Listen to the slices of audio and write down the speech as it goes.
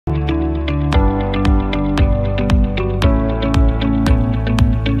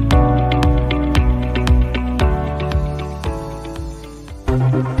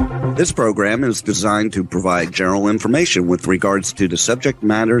This program is designed to provide general information with regards to the subject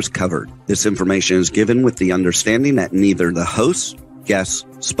matters covered. This information is given with the understanding that neither the hosts, guests,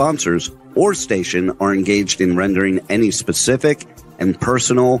 sponsors, or station are engaged in rendering any specific and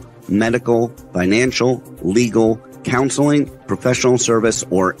personal, medical, financial, legal, counseling, professional service,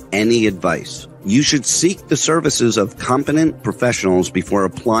 or any advice. You should seek the services of competent professionals before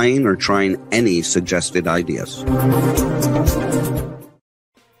applying or trying any suggested ideas.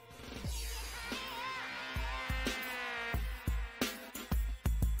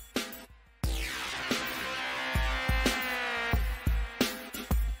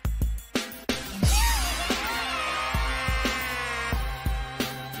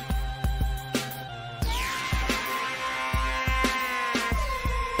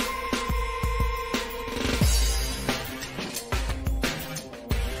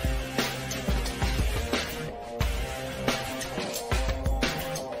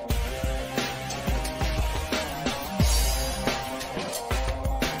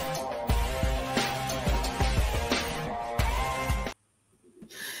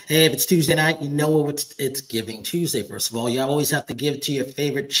 Hey, if it's Tuesday night, you know it's Giving Tuesday. First of all, you always have to give to your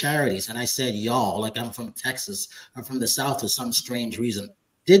favorite charities. And I said y'all, like I'm from Texas. I'm from the South for some strange reason.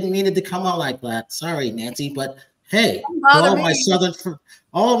 Didn't mean it to come out like that. Sorry, Nancy. But hey, all of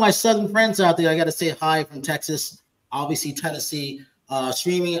my southern friends out there, I got to say hi from Texas, obviously Tennessee,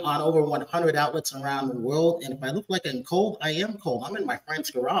 streaming on over 100 outlets around the world. And if I look like I'm cold, I am cold. I'm in my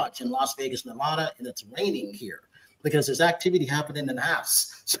friend's garage in Las Vegas, Nevada, and it's raining here, because there's activity happening in the house.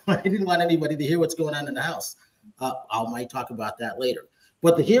 So I didn't want anybody to hear what's going on in the house. I might talk about that later.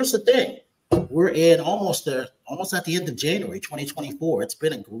 But here's the thing. We're in almost at the end of January 2024. It's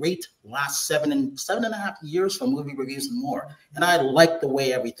been a great last seven and a half years for movie reviews and more. And I like the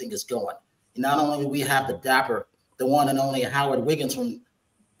way everything is going. Not only do we have the dapper, the one and only Howard Wiggins from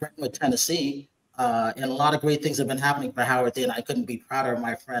Brentwood, Tennessee, and a lot of great things have been happening for Howard there, and I couldn't be prouder of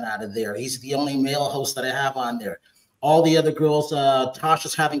my friend out of there. He's the only male host that I have on there. All the other girls,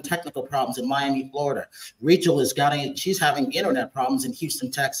 Tasha's having technical problems in Miami, Florida. Rachel she's having internet problems in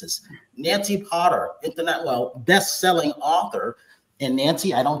Houston, Texas. Nancy Potter, best-selling author. And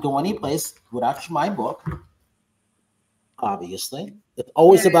Nancy, I don't go anyplace without my book, obviously. It's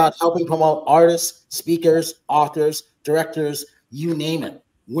always about helping promote artists, speakers, authors, directors, you name it.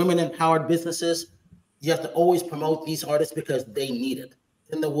 Women-empowered businesses. You have to always promote these artists because they need it.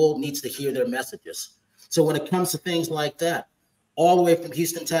 And the world needs to hear their messages. So when it comes to things like that, all the way from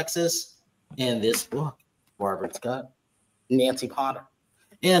Houston, Texas, and this book, Barbara's got Nancy Potter.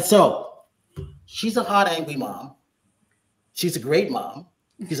 And so she's a hot, angry mom. She's a great mom.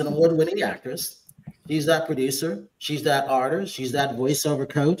 She's an award-winning actress. She's that producer. She's that artist. She's that voiceover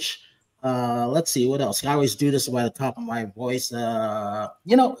coach. Let's see, what else? I always do this by the top of my voice.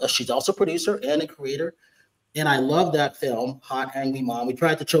 She's also a producer and a creator. And I love that film, Hot Angry Mom. We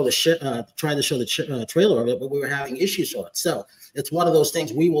tried to show the trailer of it, but we were having issues with it. So it's one of those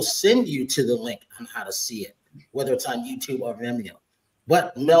things. We will send you to the link on how to see it, whether it's on YouTube or Vimeo.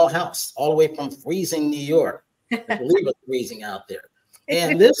 But Mel House, all the way from freezing New York. I believe it's freezing out there.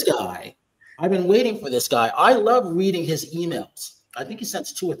 And this guy, I've been waiting for this guy. I love reading his emails. I think he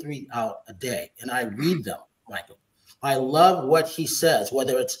sends 2 or 3 out a day, and I read them, Michael. I love what he says,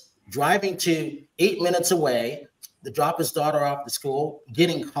 whether it's driving to 8 minutes away to drop his daughter off to school,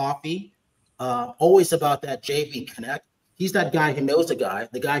 getting coffee, always about that JV Connect. He's that guy who knows the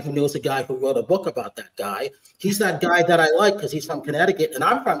guy who knows the guy who wrote a book about that guy. He's that guy that I like because he's from Connecticut and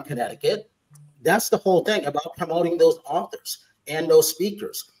I'm from Connecticut. That's the whole thing about promoting those authors and those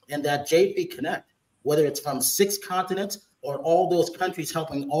speakers and that JV Connect, whether it's from 6 continents or all those countries,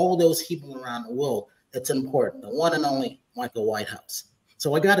 helping all those people around the world. It's important. The one and only Michael Whitehouse.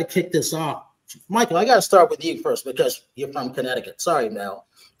 So I got to kick this off. Michael, I got to start with you first because you're from Connecticut. Sorry, Mel.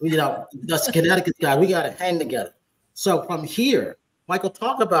 That's a Connecticut guy. We got to hang together. So from here, Michael,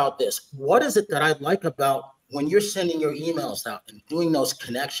 talk about this. What is it that I like about when you're sending your emails out and doing those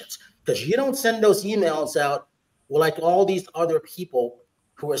connections? Because you don't send those emails out like all these other people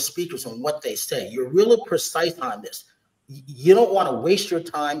who are speakers and what they say. You're really precise on this. You don't want to waste your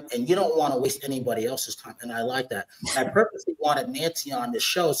time and you don't want to waste anybody else's time. And I like that. I purposely wanted Nancy on this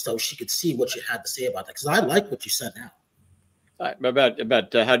show so she could see what you had to say about that, because I like what you said now.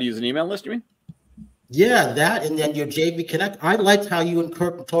 About how to use an email list, you mean? Yeah, that, and then your JV Connect. I liked how you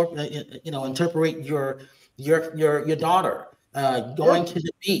interpret your daughter going to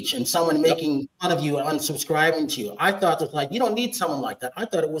the beach and someone making fun of you and unsubscribing to you. I thought it was like, you don't need someone like that. I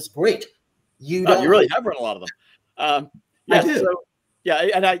thought it was great. You really have run a lot of them. I do.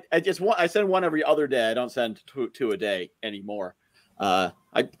 And I send one every other day. I don't send two a day anymore. I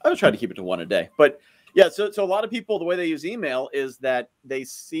was trying to keep it to one a day, but yeah. So a lot of people, the way they use email is that they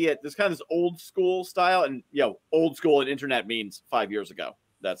see it, this kind of this old school style, and old school in internet means 5 years ago.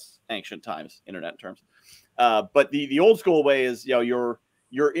 That's ancient times, internet terms. But the old school way is, your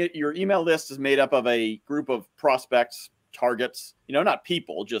email list is made up of a group of prospects, targets, not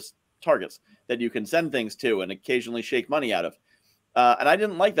people, just targets that you can send things to and occasionally shake money out of. And I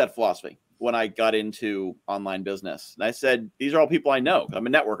didn't like that philosophy when I got into online business. And I said, these are all people I know. I'm a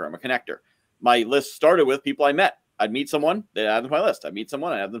networker. I'm a connector. My list started with people I met. I'd meet someone, they'd add them to my list. I'd meet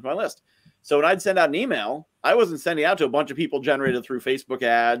someone, I'd add them to my list. So when I'd send out an email, I wasn't sending out to a bunch of people generated through Facebook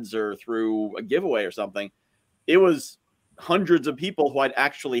ads or through a giveaway or something. It was hundreds of people who I'd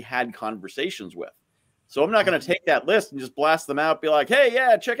actually had conversations with. So I'm not going to take that list and just blast them out, be like, hey,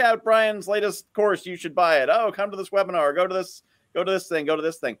 yeah, check out Brian's latest course. You should buy it. Oh, come to this webinar, go to this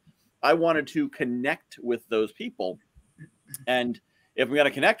thing. I wanted to connect with those people. And if I'm going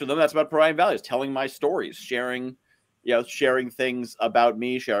to connect with them, that's about providing values, telling my stories, sharing things about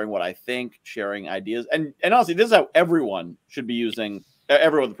me, sharing what I think, sharing ideas. And honestly, this is how everyone should be using,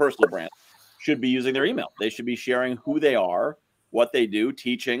 everyone with a personal brand should be using their email. They should be sharing who they are, what they do,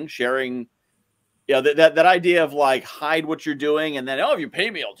 teaching, sharing. That idea of like, hide what you're doing and then, if you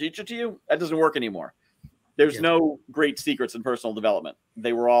pay me, I'll teach it to you. That doesn't work anymore. There's no great secrets in personal development.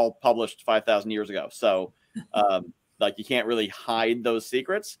 They were all published 5,000 years ago. So you can't really hide those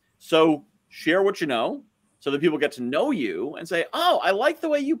secrets. So share what you know so that people get to know you and say, oh, I like the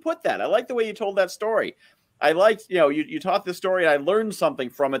way you put that. I like the way you told that story. I liked, you taught this story and I learned something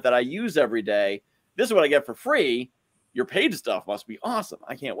from it that I use every day. This is what I get for free. Your paid stuff must be awesome.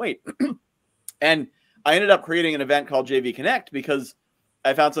 I can't wait. And I ended up creating an event called JV Connect because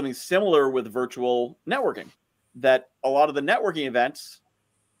I found something similar with virtual networking, that a lot of the networking events,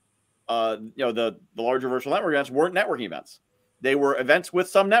 the larger virtual networking events weren't networking events. They were events with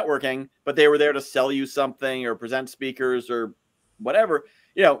some networking, but they were there to sell you something or present speakers or whatever.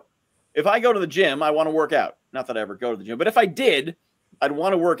 If I go to the gym, I want to work out. Not that I ever go to the gym, but if I did, I'd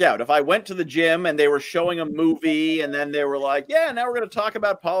want to work out. If I went to the gym and they were showing a movie and then they were like, yeah, now we're going to talk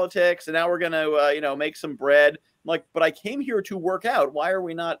about politics and now we're going to, make some bread. I'm like, but I came here to work out. Why are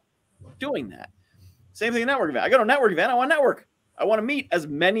we not doing that? Same thing in network event. I go to a network event. I want to network. I want to meet as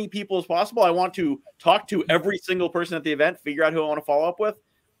many people as possible. I want to talk to every single person at the event, figure out who I want to follow up with.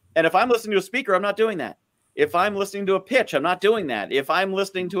 And if I'm listening to a speaker, I'm not doing that. If I'm listening to a pitch, I'm not doing that. If I'm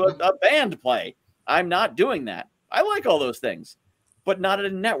listening to a band play, I'm not doing that. I like all those things, but not at a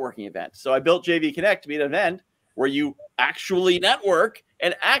networking event. So I built JV Connect to be an event where you actually network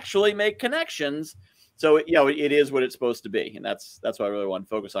and actually make connections. So, it is what it's supposed to be. And that's what I really want to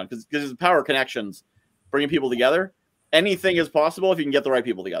focus on, because the power of connections, bringing people together. Anything is possible if you can get the right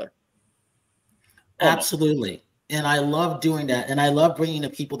people together. Absolutely. And I love doing that. And I love bringing the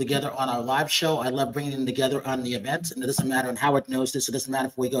people together on our live show. I love bringing them together on the events. And it doesn't matter, and Howard knows this, it doesn't matter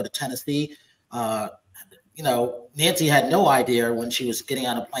if we go to Tennessee. Nancy had no idea when she was getting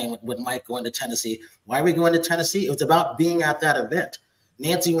on a plane with Mike going to Tennessee. Why are we going to Tennessee? It was about being at that event.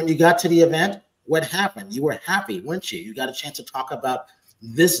 Nancy, when you got to the event, what happened? You were happy, weren't you? You got a chance to talk about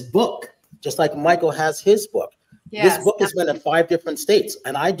this book, just like Michael has his book. Yes, this book has been in 5 different states,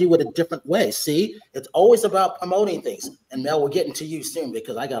 and I do it a different way. See, it's always about promoting things. And Mel, we're getting to you soon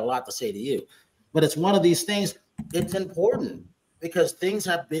because I got a lot to say to you. But it's one of these things, it's important because things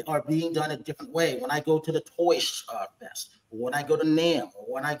are being done a different way. When I go to the Toy Fest, or when I go to NAMM, or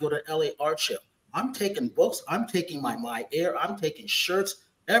when I go to LA Art Show, I'm taking books, I'm taking my air, I'm taking shirts,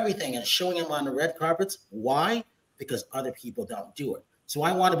 everything, and showing them on the red carpets. Why? Because other people don't do it. So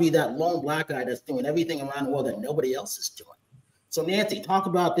I want to be that lone black guy that's doing everything around the world that nobody else is doing. So Nancy, talk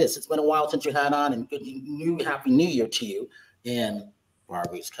about this. It's been a while since you had on, and Happy New Year to you and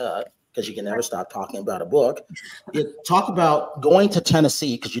Barbie's Cut, because you can never stop talking about a book. You talk about going to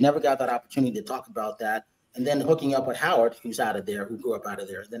Tennessee, because you never got that opportunity to talk about that, and then hooking up with Howard, who's out of there, who grew up out of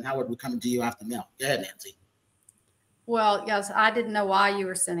there. Then Howard would come to you after Mel. Go ahead, Nancy. Well, yes, I didn't know why you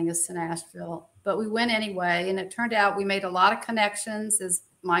were sending us to Nashville, but we went anyway. And it turned out we made a lot of connections, as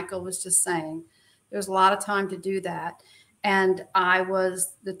Michael was just saying. There was a lot of time to do that. And I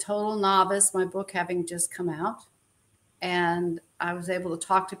was the total novice, my book having just come out. And I was able to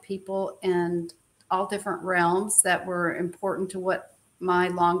talk to people in all different realms that were important to what my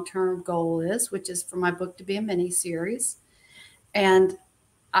long-term goal is, which is for my book to be a mini-series. And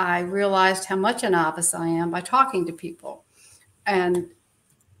I realized how much a novice I am by talking to people. And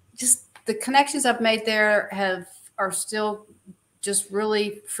just the connections I've made there are still just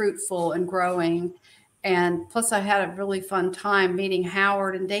really fruitful and growing. And plus I had a really fun time meeting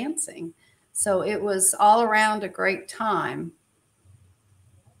Howard and dancing. So it was all around a great time.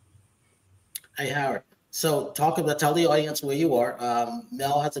 Hey, Howard. So tell the audience where you are.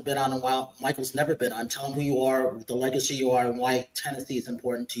 Mel hasn't been on in a while. Michael's never been on. Tell them who you are, the legacy you are, and why Tennessee is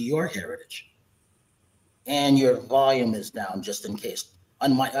important to your heritage. And your volume is down just in case.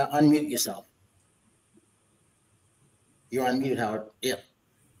 Unmute yourself. You're on mute, Howard. Yep.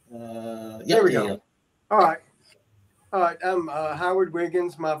 There we go. All right. I'm Howard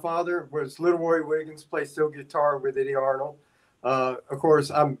Wiggins. My father was Little Roy Wiggins, plays steel guitar with Eddie Arnold. Of course,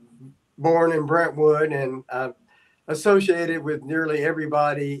 I'm born in Brentwood, and I'm associated with nearly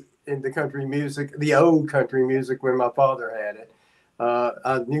everybody in the country music, the old country music when my father had it.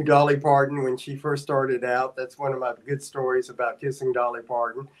 I knew Dolly Parton when she first started out. That's one of my good stories about kissing Dolly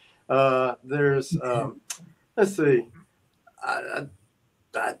Parton. Let's see. I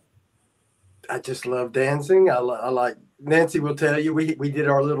just love dancing. I like, Nancy will tell you, we did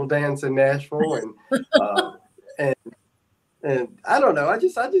our little dance in Nashville, and I don't know. I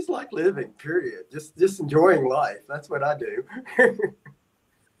just like living, period. Just enjoying life. That's what I do.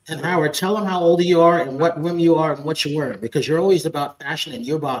 And Howard, tell them how old you are and what room you are and what you wear, because you're always about fashion and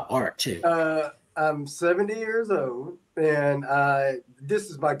you're about art too. I'm 70 years old, and this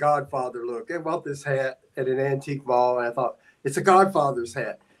is my Godfather look. I bought this hat at an antique mall, and I thought, it's a Godfather's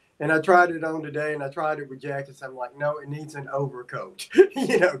hat. And I tried it on today, and I tried it with jackets. I'm like, no, it needs an overcoat,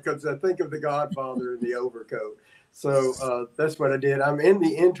 because I think of the Godfather in the overcoat. So that's what I did. I'm in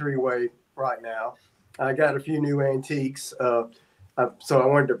the entryway right now. I got a few new antiques. So I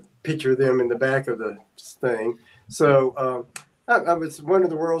wanted to picture them in the back of the thing. So I was one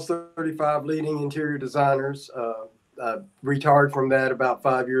of the world's 35 leading interior designers. I retired from that about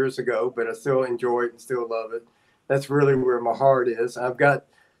 5 years ago, but I still enjoy it and still love it. That's really where my heart is. I've got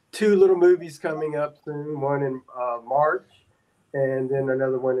 2 little movies coming up soon, one in March and then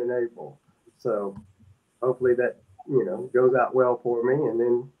another one in April. So hopefully that, goes out well for me, and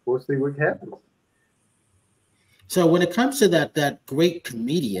then we'll see what happens. So when it comes to that great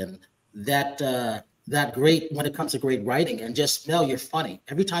comedian, that great, when it comes to great writing, and just, Mel, you're funny.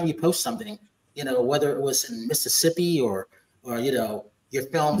 Every time you post something, whether it was in Mississippi or your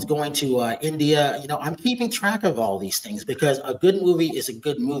film's going to India, I'm keeping track of all these things because a good movie is a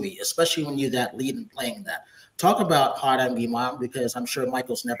good movie, especially when you're that lead and playing that. Talk about Hot Angry Mom, because I'm sure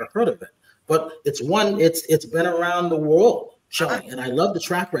Michael's never heard of it, but it's been around the world showing, and I love the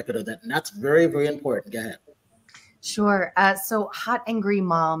track record of that, and that's very, very important. Go ahead. Sure. So Hot Angry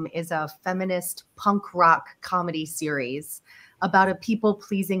Mom is a feminist punk rock comedy series about a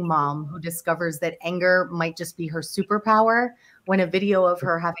people-pleasing mom who discovers that anger might just be her superpower when a video of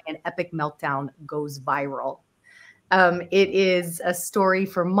her having an epic meltdown goes viral. It is a story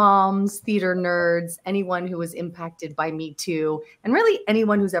for moms, theater nerds, anyone who was impacted by Me Too, and really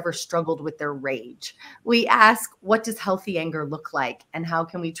anyone who's ever struggled with their rage. We ask, what does healthy anger look like, and how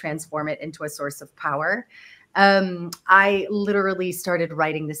can we transform it into a source of power? I literally started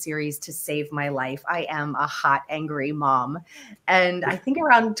writing the series to save my life. I am a hot, angry mom. And I think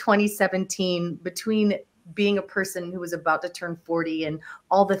around 2017, between being a person who was about to turn 40 and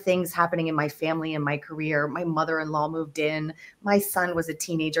all the things happening in my family and my career, my mother-in-law moved in, my son was a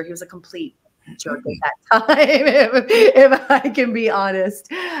teenager. He was a complete jerk at that time, if I can be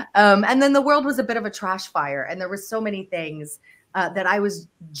honest. And then the world was a bit of a trash fire, and there were so many things that I was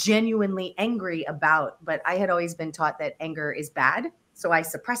genuinely angry about, but I had always been taught that anger is bad. So I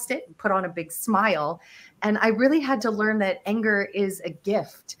suppressed it, put on a big smile. And I really had to learn that anger is a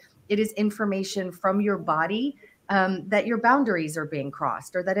gift. It is information from your body that your boundaries are being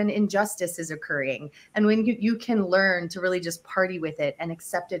crossed or that an injustice is occurring. And when you can learn to really just party with it and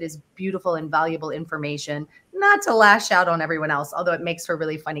accept it as beautiful and valuable information, not to lash out on everyone else, although it makes for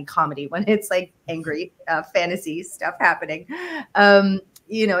really funny comedy when it's like angry fantasy stuff happening.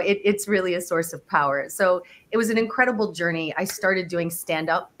 It's really a source of power. So it was an incredible journey. I started doing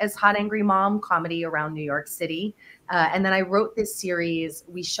stand-up as Hot Angry Mom, comedy around New York City. And then I wrote this series.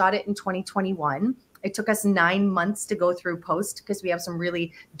 We shot it in 2021. It took us 9 months to go through post because we have some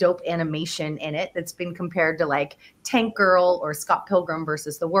really dope animation in it that's been compared to like Tank Girl or Scott Pilgrim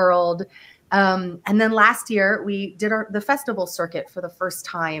versus the World. And then last year we did the festival circuit for the first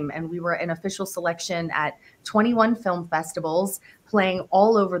time, and we were an official selection at 21 film festivals playing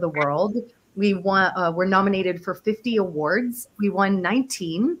all over the world. We were nominated for 50 awards. We won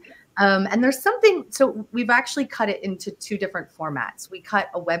 19. And there's something, so we've actually cut it into 2 different formats. We cut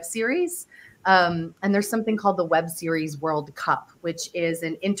a web series, and there's something called the Web Series World Cup, which is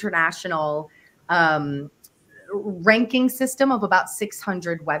an international ranking system of about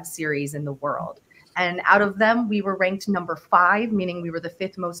 600 web series in the world. And out of them, we were ranked number 5, meaning we were the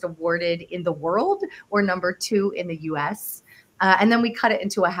 5th most awarded in the world, or number 2 in the US. And then we cut it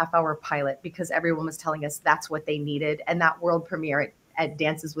into a half-hour pilot because everyone was telling us that's what they needed. And that world premiere at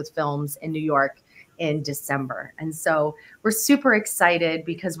Dances with Films in New York in December. And so we're super excited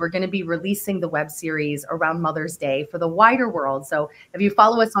because we're going to be releasing the web series around Mother's Day for the wider world. So if you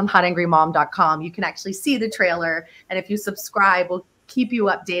follow us on hotangry.mom.com, you can actually see the trailer. And if you subscribe, we'll keep you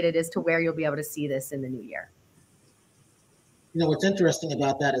updated as to where you'll be able to see this in the new year. You know, what's interesting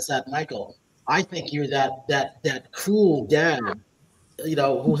about that is that, Michael, I think you're that cool dad, you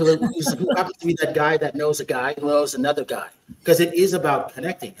know, who happens to be that guy that knows a guy who knows another guy, because it is about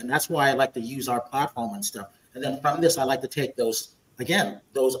connecting. And that's why I like to use our platform and stuff. And then from this, I like to take those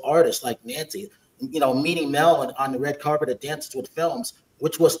artists like Nancy, you know, meeting Mel on the red carpet at Dances with Films,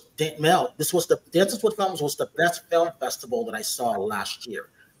 which was Mel. Dances with Films was the best film festival that I saw last year.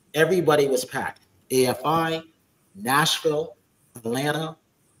 Everybody was packed. AFI, Nashville, Atlanta,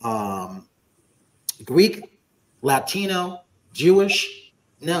 Greek, Latino, Jewish.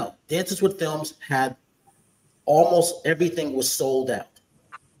 No, Dances with Films had almost everything was sold out.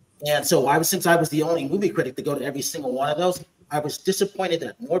 And so since I was the only movie critic to go to every single one of those, I was disappointed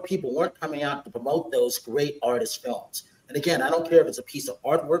that more people weren't coming out to promote those great artist films. And again, I don't care if it's a piece of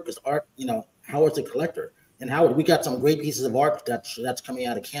artwork, because art, you know, Howard's a collector. And Howard, we got some great pieces of art that's coming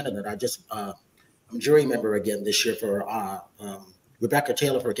out of Canada. I just, I'm a jury member again this year for Rebecca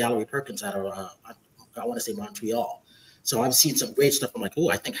Taylor for Gallery Perkins out of, I want to say Montreal. So I've seen some great stuff. I'm like, oh,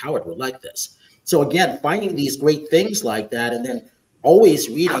 I think Howard would like this. So again, finding these great things like that, and then always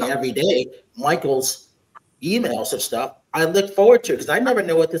reading every day Michael's emails and stuff, I look forward to it because I never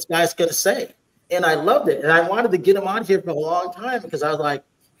know what this guy's going to say. And I loved it. And I wanted to get him on here for a long time because I was like,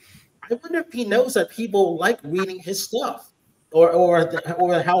 I wonder if he knows that people like reading his stuff or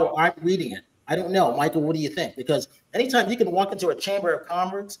how I'm reading it. I don't know. Michael, what do you think? Because anytime you can walk into a chamber of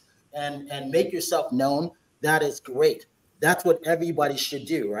commerce and make yourself known, that is great. That's what everybody should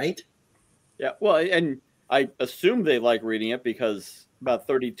do, right? Yeah. Well, and I assume they like reading it because about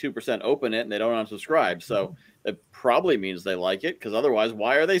 32% open it and they don't unsubscribe. So it probably means they like it, because otherwise,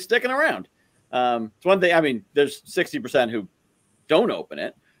 why are they sticking around? It's one thing. I mean, there's 60% who don't open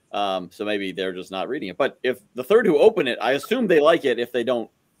it. So maybe they're just not reading it. But if the third who open it, I assume they like it if they don't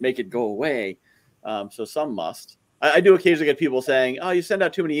make it go away. So some must. I do occasionally get people saying, oh, you send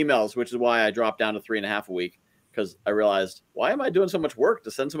out too many emails, which is why I dropped down to 3.5 a week, because I realized, why am I doing so much work to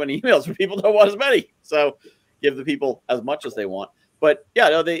send so many emails when people don't want as many? So give the people as much as they want. But yeah,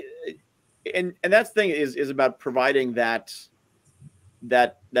 no, and that's the thing is about providing that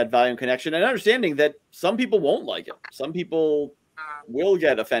value and connection, and understanding that some people won't like it. Some people will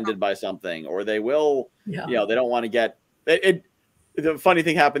get offended by something, or they will, you know, they don't want to get it. The funny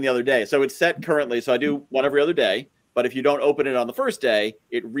thing happened the other day. So it's set currently. So I do one every other day, but if you don't open it on the first day,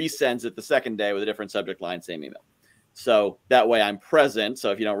 it resends it the second day with a different subject line, same email. So that way I'm present. So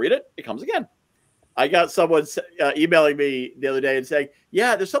if you don't read it, it comes again. I got someone emailing me the other day and saying,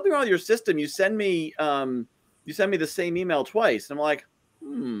 yeah, there's something wrong with your system. You send me the same email twice. And I'm like,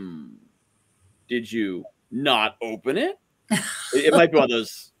 did you not open it? It might be one of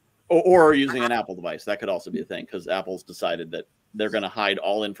those, or using an Apple device. That could also be a thing, because Apple's decided that they're going to hide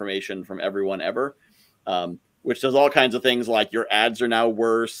all information from everyone ever, which does all kinds of things, like your ads are now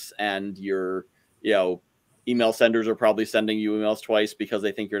worse, and your, you know, email senders are probably sending you emails twice because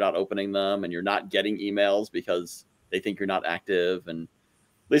they think you're not opening them, and you're not getting emails because they think you're not active. And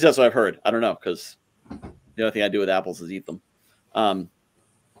at least that's what I've heard. I don't know, because the only thing I do with apples is eat them.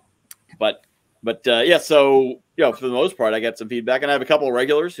 But yeah, so, you know, for the most part, I get some feedback, and I have a couple of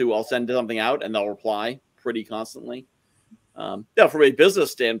regulars who I'll send something out and they'll reply pretty constantly. Yeah, from a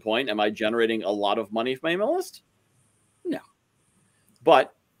business standpoint, am I generating a lot of money from my email list? No,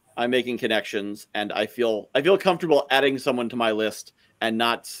 but I'm making connections, and I feel comfortable adding someone to my list and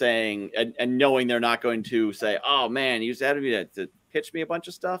not saying, and knowing they're not going to say, oh man, you just added me to pitch me a bunch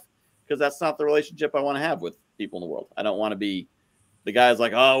of stuff, because that's not the relationship I want to have with people in the world. I don't want to be the guy's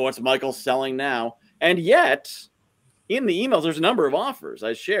like, oh, what's Michael selling now? And yet, in the emails, there's a number of offers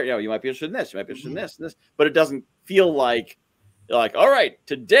I share. You know, you might be interested in this, you might be interested in this and this, but it doesn't feel like, all right,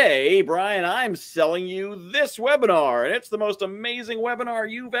 today, Brian, I'm selling you this webinar, and it's the most amazing webinar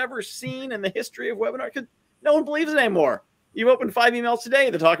you've ever seen in the history of webinar. Because no one believes it anymore. You've opened 5 emails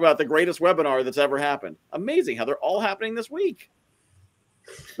today to talk about the greatest webinar that's ever happened. Amazing how they're all happening this week.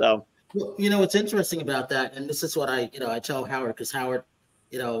 So, well, you know, what's interesting about that, and this is what I tell Howard, because Howard,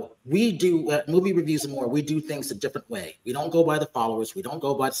 you know, we do movie reviews and more. We do things a different way. We don't go by the followers. We don't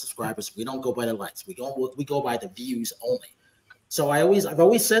go by the subscribers. We don't go by the likes. We go by the views only. So I've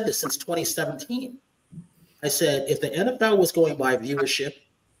always said this since 2017. I said, if the NFL was going by viewership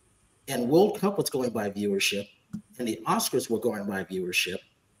and World Cup was going by viewership, and the Oscars were going by viewership.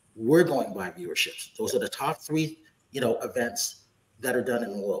 We're going by viewerships. Those are the top three, events that are done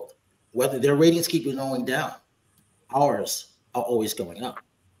in the world. Whether their ratings keep going down, ours are always going up.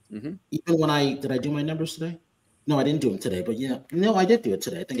 Mm-hmm. Even when did I do my numbers today? No, I didn't do them today, but no, I did do it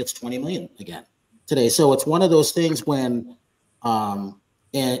today. I think it's 20 million again today. So it's one of those things when,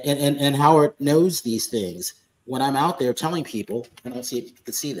 and Howard knows these things. When I'm out there telling people, and I'll see if you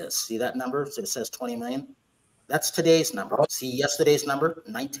can see this. See that number? So it says 20 million. That's today's number. See yesterday's number,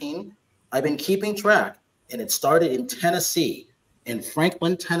 19. I've been keeping track, and it started in Tennessee, in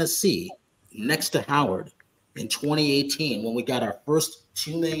Franklin, Tennessee, next to Howard in 2018, when we got our first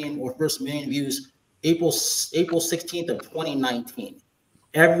 2 million or first million views, April 16th of 2019.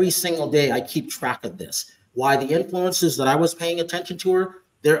 Every single day, I keep track of this. Why the influencers that I was paying attention to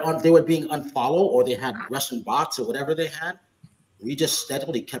they were being unfollowed, or they had Russian bots or whatever they had. We just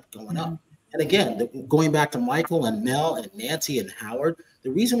steadily kept going up. And again, going back to Michael and Mel and Nancy and Howard,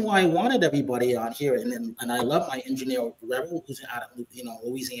 the reason why I wanted everybody on here, and I love my engineer Rebel, who's out of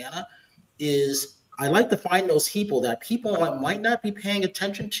Louisiana, is I like to find those people that people might not be paying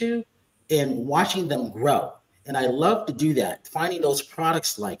attention to and watching them grow. And I love to do that, finding those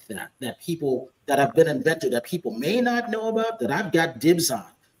products like that people that have been invented that people may not know about, that I've got dibs on,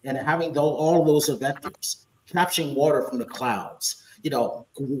 and having all those inventors, capturing water from the clouds,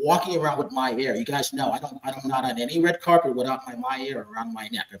 walking around with my air. You guys know I'm not on any red carpet without my air around my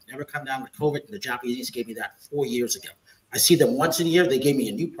neck. I've never come down with COVID, and the Japanese gave me that 4 years ago. I see them once a year. They gave me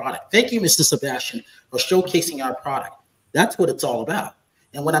a new product. Thank you, Mr. Sebastian, for showcasing our product. That's what it's all about.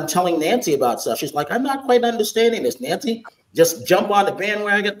 And when I'm telling Nancy about stuff, she's like, I'm not quite understanding this. Nancy, just jump on the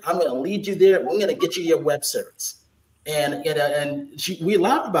bandwagon. I'm going to lead you there. We're going to get you your web certs. And we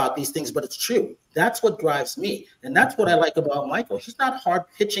laugh about these things, but it's true. That's what drives me. And that's what I like about Michael. He's not hard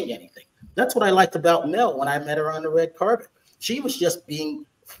pitching anything. That's what I liked about Mel when I met her on the red carpet. She was just being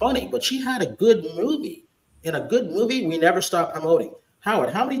funny, but she had a good movie. In a good movie, we never stop promoting.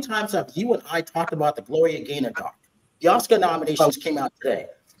 Howard, how many times have you and I talked about the Gloria Gaynor doc? The Oscar nominations came out today.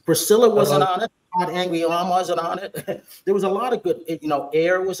 Priscilla wasn't on it. Hot Angry Arm wasn't on it. There was a lot of good,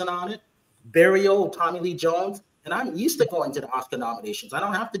 Air wasn't on it. Burial, Tommy Lee Jones. And I'm used to going to the Oscar nominations. I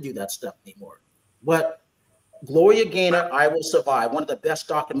don't have to do that stuff anymore. But Gloria Gaynor, I Will Survive, one of the best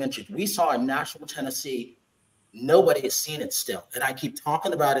documentaries we saw in Nashville, Tennessee. Nobody has seen it still. And I keep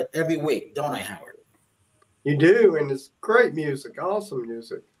talking about it every week, don't I, Howard? You do, and it's great music, awesome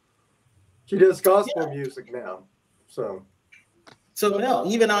music. She does gospel music now. So Mel,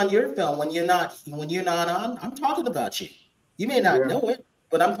 even on your film, when you're not on, I'm talking about you. You may not know it,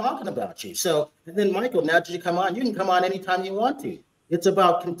 but I'm talking about you. So, and then Michael, now that you come on, you can come on anytime you want to. It's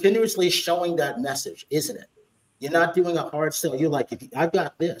about continuously showing that message, isn't it? You're not doing a hard sell. You're like, I've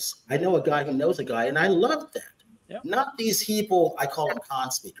got this. I know a guy who knows a guy, and I love that. Yep. Not these people, I call them con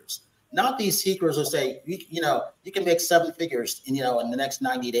speakers. Not these speakers who say, you can make 7 figures, in the next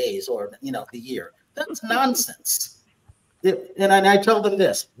 90 days or, the year. That's nonsense. And I tell them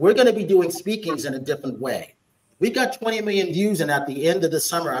this, we're going to be doing speakings in a different way. We got 20 million views, and at the end of the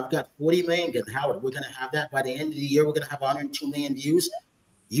summer, I've got 40 million. And Howard, we're going to have that by the end of the year. We're going to have 102 million views.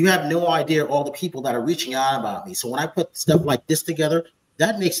 You have no idea all the people that are reaching out about me. So when I put stuff like this together,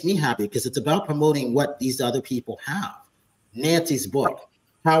 that makes me happy because it's about promoting what these other people have. Nancy's book,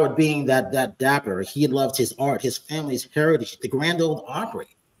 Howard being that dapper. He loves his art, his family's heritage, the Grand Ole Opry.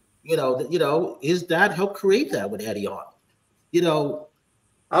 His dad helped create that with Eddie on.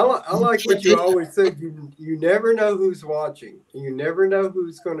 I like what you always said. You never know who's watching. You never know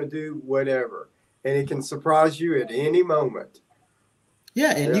who's going to do whatever, and it can surprise you at any moment.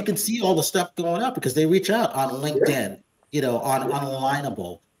 Yeah, and you can see all the stuff going up because they reach out on LinkedIn. On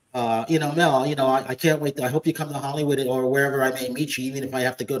Alignable. Mel, I can't wait. I hope you come to Hollywood or wherever I may meet you, even if I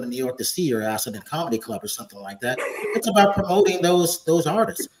have to go to New York to see your ass in a comedy club or something like that. It's about promoting those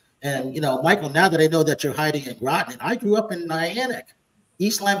artists. And, Michael, now that I know that you're hiding in Groton, I grew up in Niantic,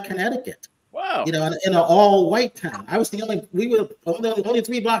 Eastland, Connecticut. Wow. In an all-white town. I was we were only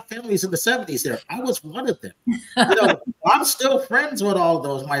 3 Black families in the 70s there. I was one of them. I'm still friends with all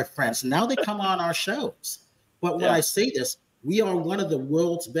those, my friends. Now they come on our shows. But when I say this, we are one of the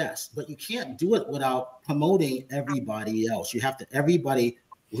world's best, but you can't do it without promoting everybody else. You have to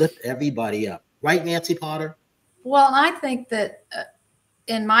lift everybody up. Right, Nancy Potter? Well, I think that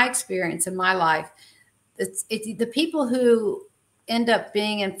in my experience, in my life, it's the people who end up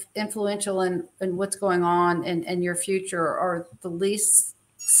being influential in what's going on in your future are the least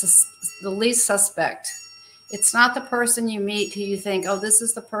suspect. It's not the person you meet who you think, oh, this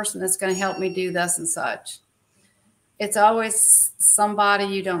is the person that's going to help me do this and such. It's always somebody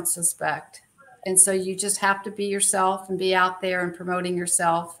you don't suspect. And so you just have to be yourself and be out there and promoting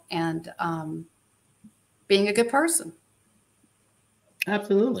yourself and being a good person.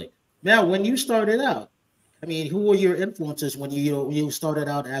 Absolutely. Now, when you started out, I mean, who were your influences when you started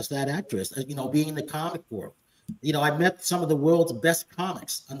out as that actress? Being in the comic world. I met some of the world's best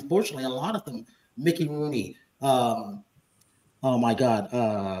comics. Unfortunately, a lot of them, Mickey Rooney. Oh my God,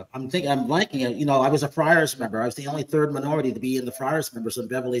 I'm blanking it. I was a Friars member. I was the only third minority to be in the Friars members in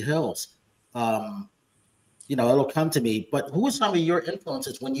Beverly Hills. It'll come to me. But who were some of your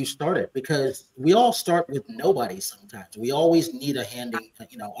influences when you started? Because we all start with nobody sometimes. We always need a handing,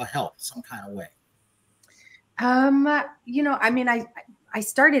 a help some kind of way. I mean, I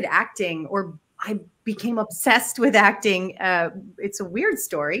started acting, or I became obsessed with acting. It's a weird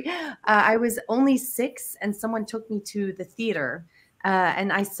story. I was only 6 and someone took me to the theater.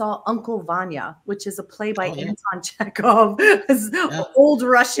 And I saw Uncle Vanya, which is a play by Anton Chekhov, old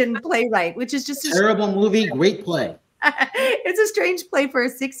Russian playwright, which is just a terrible movie, great play. It's a strange play for a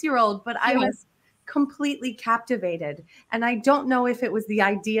 6-year-old, but I was completely captivated. And I don't know if it was the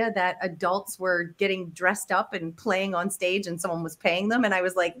idea that adults were getting dressed up and playing on stage and someone was paying them, and I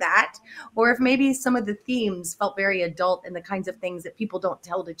was like that, or if maybe some of the themes felt very adult and the kinds of things that people don't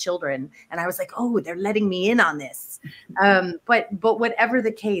tell to children. And I was like, oh, they're letting me in on this. But whatever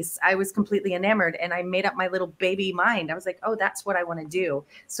the case, I was completely enamored, and I made up my little baby mind. I was like, oh, that's what I want to do.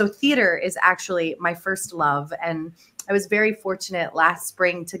 So theater is actually my first love. And I was very fortunate last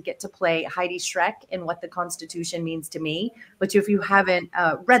spring to get to play Heidi Schreck in What the Constitution Means to Me. But if you haven't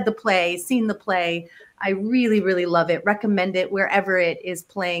read the play, seen the play, I really, really love it. Recommend it wherever it is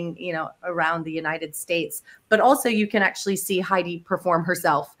playing, around the United States. But also you can actually see Heidi perform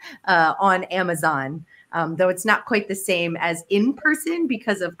herself on Amazon, though it's not quite the same as in person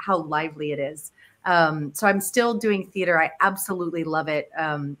because of how lively it is. So I'm still doing theater. I absolutely love it.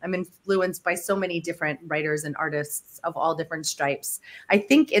 I'm influenced by so many different writers and artists of all different stripes. I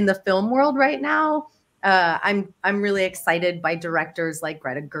think in the film world right now, I'm really excited by directors like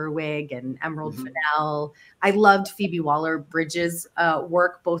Greta Gerwig and Emerald Fennell. I loved Phoebe Waller-Bridge's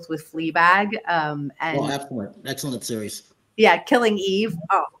work, both with Fleabag and excellent series. Yeah, Killing Eve.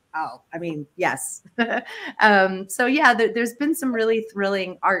 Oh, I mean, yes. So yeah, there's been some really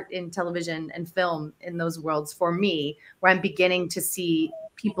thrilling art in television and film in those worlds for me, where I'm beginning to see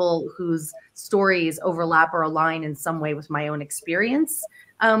people whose stories overlap or align in some way with my own experience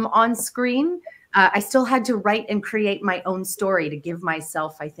on screen. I still had to write and create my own story to give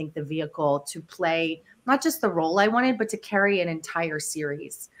myself, I think, the vehicle to play not just the role I wanted, but to carry an entire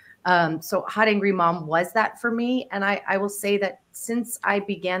series. So Hot Angry Mom was that for me. And I will say that since I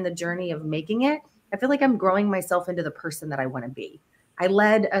began the journey of making it, I feel like I'm growing myself into the person that I want to be. I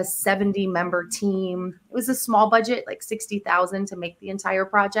led a 70-member team. It was a small budget, like $60,000 to make the entire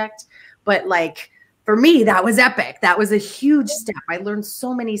project. But like, for me, that was epic. That was a huge step. I learned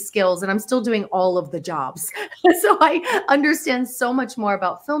so many skills, and I'm still doing all of the jobs. So I understand so much more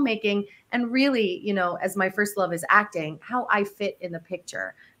about filmmaking, and really, as my first love is acting, how I fit in the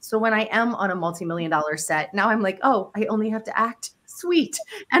picture. So when I am on a multi-million-dollar set, now I'm like, oh, I only have to act. Sweet.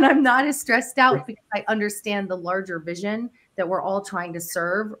 And I'm not as stressed out because I understand the larger vision that we're all trying to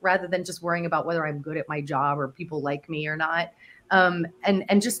serve, rather than just worrying about whether I'm good at my job or people like me or not.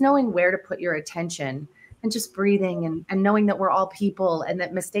 And just knowing where to put your attention, and just breathing and knowing that we're all people and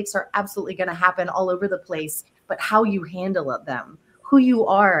that mistakes are absolutely going to happen all over the place, but how you handle them, who you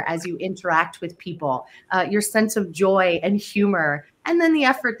are as you interact with people, your sense of joy and humor, and then the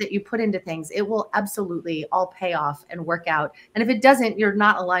effort that you put into things, it will absolutely all pay off and work out. And if it doesn't, you're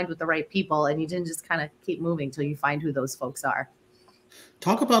not aligned with the right people, and you didn't just kind of keep moving till you find who those folks are.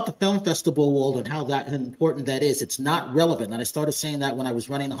 Talk about the film festival world and how important that is. It's not relevant. And I started saying that when I was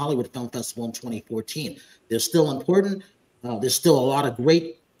running the Hollywood Film Festival in 2014. They're still important. There's still a lot of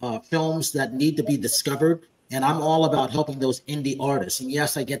great films that need to be discovered. And I'm all about helping those indie artists. And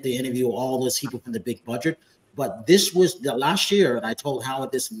yes, I get to interview all those people from the big budget. But this was the last year, and I told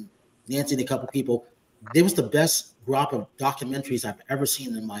Howard this and Nancy and a couple of people, it was the best crop of documentaries I've ever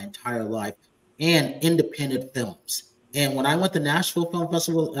seen in my entire life, and independent films. And when I went to Nashville Film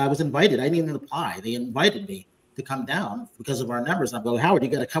Festival, I was invited. I didn't even apply. They invited me to come down because of our numbers. I'm going, Howard, you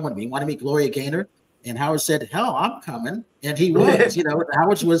got to come with me. You want to meet Gloria Gaynor? And Howard said, hell, I'm coming. And he was,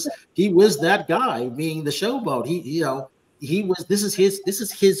 Howard was that guy being the showboat. This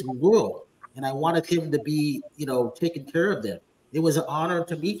is his world. And I wanted him to be, taking care of them. It was an honor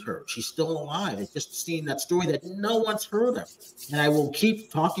to meet her. She's still alive. It's just seeing that story that no one's heard of. And I will keep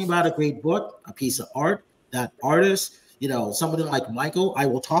talking about a great book, a piece of art, that artist, somebody like Michael. I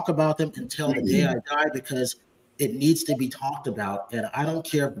will talk about them until the day I die, because It needs to be talked about. And I don't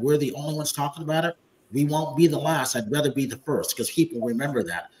care if we're the only ones talking about it. We won't be the last. I'd rather be the first because people remember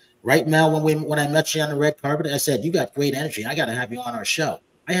that. Right, Mel, when I met you on the red carpet, I said, you got great energy. I got to have you on our show.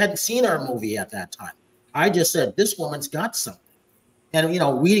 I hadn't seen our movie at that time. I just said, this woman's got something. And,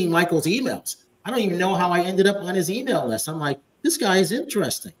 reading Michael's emails, I don't even know how I ended up on his email list. I'm like, this guy is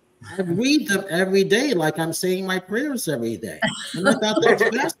interesting. I read them every day like I'm saying my prayers every day. And I thought that's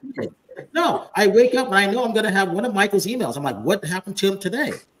fascinating. No, I wake up and I know I'm going to have one of Michael's emails. I'm like, what happened to him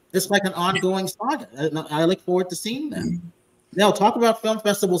today? It's like an ongoing saga. And I look forward to seeing that. Now, talk about film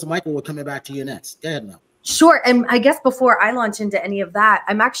festivals. Michael, we're coming back to you next. Go ahead, Mel. Sure. And I guess before I launch into any of that,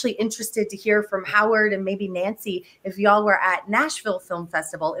 I'm actually interested to hear from Howard and maybe Nancy, if y'all were at Nashville Film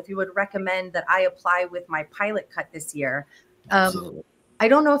Festival, if you would recommend that I apply with my pilot cut this year. I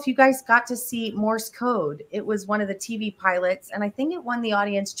don't know if you guys got to see Morse Code. It was one of the TV pilots, and I think it won the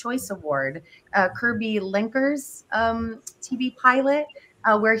Audience Choice Award. Kirby Lenker's TV pilot,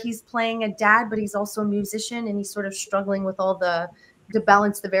 where he's playing a dad, but he's also a musician, and he's sort of struggling with all to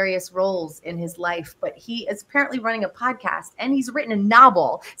balance the various roles in his life. But he is apparently running a podcast, and he's written a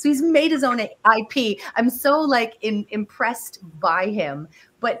novel. So he's made his own IP. I'm so impressed by him.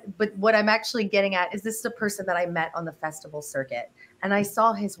 But what I'm actually getting at is this is a person that I met on the festival circuit, and I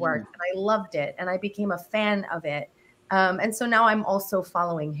saw his work and I loved it, and I became a fan of it. And so now I'm also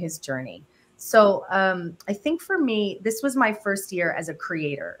following his journey. So I think for me, this was my first year as a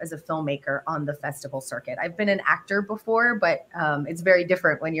creator, as a filmmaker on the festival circuit. I've been an actor before, but it's very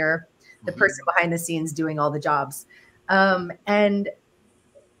different when you're the person behind the scenes doing all the jobs. And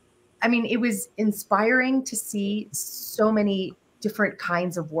I mean, it was inspiring to see so many different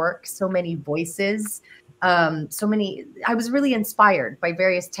kinds of work, so many voices, I was really inspired by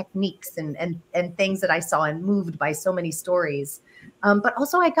various techniques and things that I saw and moved by so many stories. But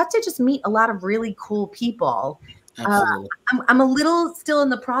also I got to just meet a lot of really cool people. I'm a little still in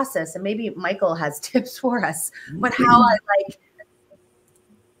the process, and maybe Michael has tips for us, but how I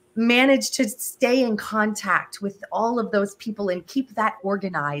manage to stay in contact with all of those people and keep that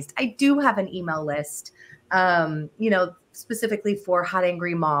organized. I do have an email list, specifically for Hot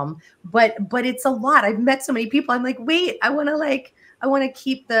Angry Mom, but it's a lot. I've met so many people. I'm like, wait, I want to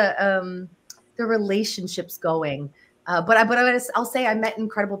keep the relationships going. I'll say I met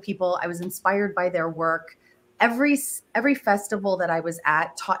incredible people. I was inspired by their work. Every festival that I was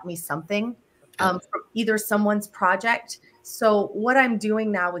at taught me something from either someone's project. So what I'm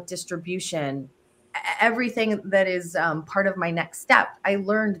doing now with distribution, everything that is part of my next step, I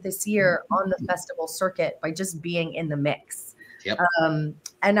learned this year on the festival circuit by just being in the mix. Yep.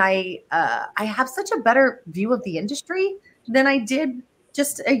 And I have such a better view of the industry than I did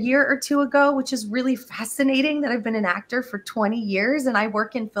just a year or two ago, which is really fascinating that I've been an actor for 20 years and I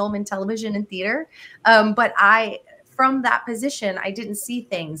work in film and television and theater. But from that position, I didn't see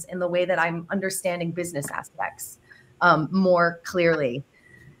things in the way that I'm understanding business aspects more clearly.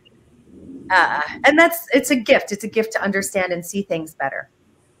 And it's a gift. It's a gift to understand and see things better.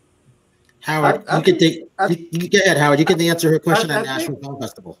 Howard, you go ahead, Howard. You can answer her question at Nashville Film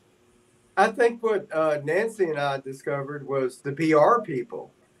Festival. I think what Nancy and I discovered was the PR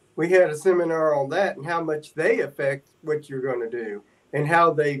people. We had a seminar on that and how much they affect what you're going to do and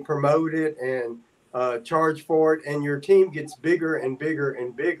how they promote it and charge for it. And your team gets bigger and bigger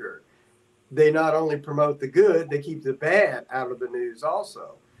and bigger. They not only promote the good, they keep the bad out of the news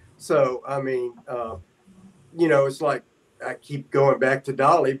also. So, I mean, it's like I keep going back to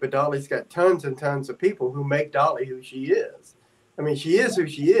Dolly, but Dolly's got tons and tons of people who make Dolly who she is. I mean, she is who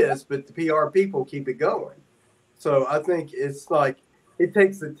she is, but the PR people keep it going. So I think it's like it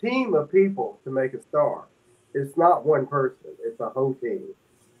takes a team of people to make a star. It's not one person. It's a whole team.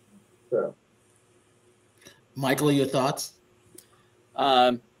 So, Michael, your thoughts?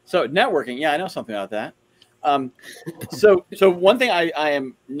 So networking, yeah, I know something about that. So one thing I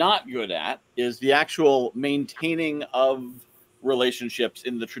am not good at is the actual maintaining of relationships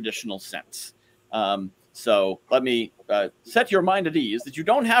in the traditional sense. So let me set your mind at ease that you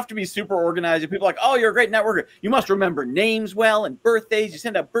don't have to be super organized. People are like, oh, you're a great networker. You must remember names well and birthdays. You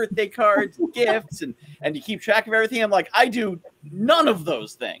send out birthday cards and gifts and you keep track of everything. I'm like, I do none of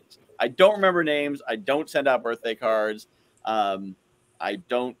those things. I don't remember names. I don't send out birthday cards. I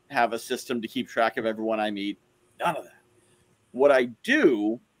don't have a system to keep track of everyone I meet. None of that. What I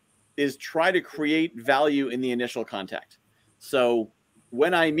do is try to create value in the initial contact. So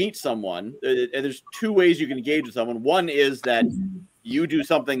when I meet someone, and there's two ways you can engage with someone. One is that you do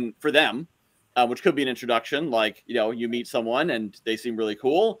something for them, which could be an introduction. Like, you meet someone and they seem really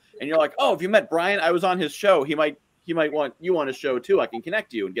cool. And you're like, oh, have you met Brian? I was on his show. He might want you on his show too. I can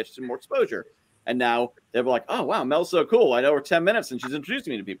connect you and get you some more exposure. And now they're like, oh, wow, Mel's so cool. I know her 10 minutes and she's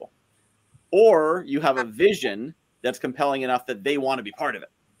introducing me to people. Or you have a vision that's compelling enough that they want to be part of it.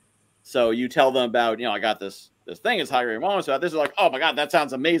 So you tell them about, I got this thing, it's hiring moments about this. Is like, oh my God, that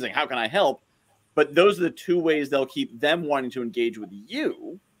sounds amazing. How can I help? But those are the two ways they'll keep them wanting to engage with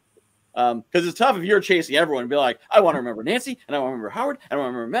you. Because it's tough if you're chasing everyone and be like, I want to remember Nancy, and I want to remember Howard, and I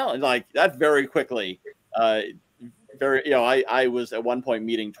want to remember Mel. And like that very quickly, I was at one point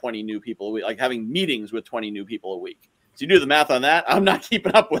meeting 20 new people a week, like having meetings with 20 new people a week. So you do the math on that. I'm not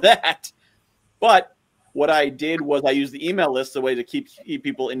keeping up with that. But what I did was I used the email list as a way to keep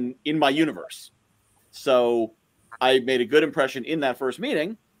people in my universe. So I made a good impression in that first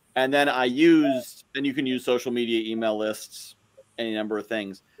meeting. And then you can use social media, email lists, any number of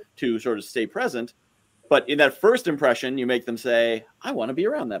things to sort of stay present. But in that first impression, you make them say, I want to be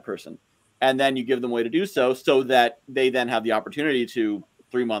around that person. And then you give them a way to do so that they then have the opportunity to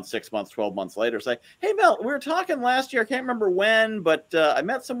 3 months, 6 months, 12 months later say, hey, Mel, we were talking last year. I can't remember when, but I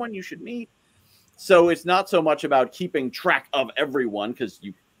met someone you should meet. So it's not so much about keeping track of everyone because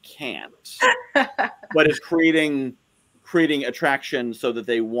you can't, but it's creating attraction so that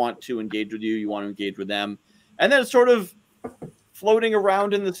they want to engage with you. You want to engage with them. And then it's sort of floating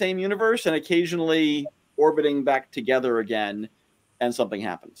around in the same universe and occasionally orbiting back together again, and something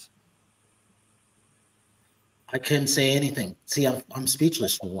happens. I couldn't say anything. See, I'm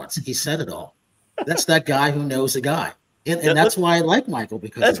speechless for once. He said it all. That's that guy who knows a guy. And that's why I like Michael,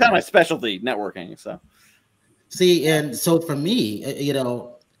 because that's kind of my specialty, networking. So, see, and so for me,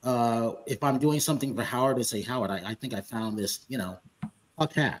 if I'm doing something for Howard, to say, Howard, I think I found this,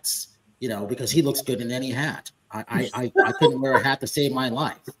 fuck hats, because he looks good in any hat. I couldn't wear a hat to save my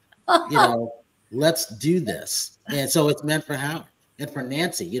life. Let's do this. And so it's meant for Howard. And for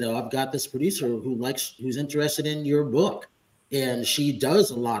Nancy, I've got this producer who's interested in your book. And she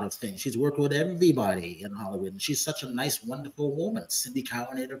does a lot of things. She's worked with everybody in Hollywood. And she's such a nice, wonderful woman. Cindy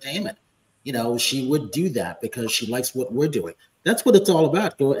Cowan Entertainment. She would do that because she likes what we're doing. That's what it's all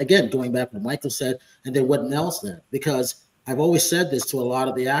about. Going back to what Michael said, and then what Mel said. Because I've always said this to a lot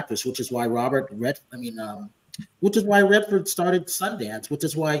of the actors, which is why which is why Redford started Sundance, which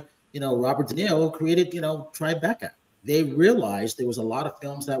is why, Robert De Niro created, Tribeca. They realized there was a lot of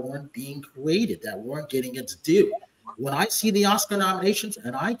films that weren't being created, that weren't getting its due. When I see the Oscar nominations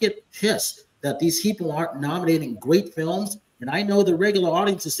and I get pissed that these people aren't nominating great films, and I know the regular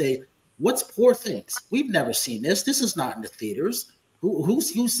audience to say, what's Poor Things? We've never seen this. This is not in the theaters.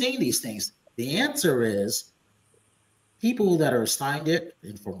 Who's saying these things? The answer is people that are assigned it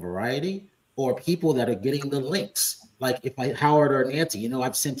from Variety, or people that are getting the links. Like if Howard or Nancy,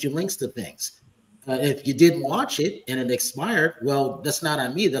 I've sent you links to things. If you didn't watch it and it expired, well, that's not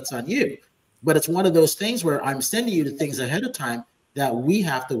on me, that's on you. But it's one of those things where I'm sending you the things ahead of time that we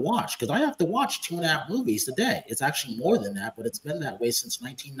have to watch, because I have to watch 2.5 movies a day. It's actually more than that, but it's been that way since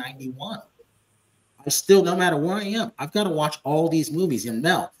 1991. I still, no matter where I am, I've got to watch all these movies. And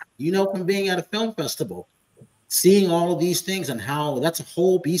Mel, from being at a film festival, seeing all of these things and how that's a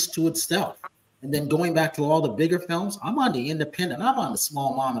whole beast to itself. And then going back to all the bigger films, I'm on the independent, I'm on the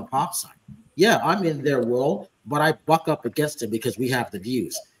small mom and pop side. Yeah, I'm in their world, but I buck up against it because we have the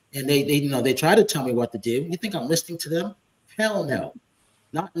views. And they try to tell me what to do. You think I'm listening to them? Hell no,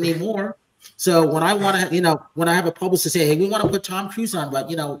 not anymore. So when I want to, when I have a publicist say, hey, we want to put Tom Cruise on, but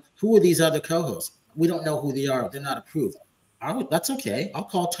who are these other co-hosts? We don't know who they are. They're not approved. That's okay. I'll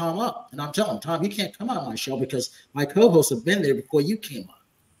call Tom up and I'm telling him, Tom, you can't come on my show because my co-hosts have been there before you came on.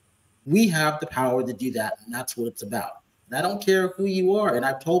 We have the power to do that, and that's what it's about. And I don't care who you are, and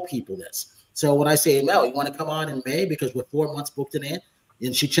I've told people this. So when I say, Mel, you want to come on in May because we're 4 months booked in,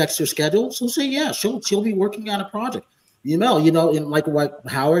 and she checks her schedule, she'll say, yeah, she'll be working on a project. In like what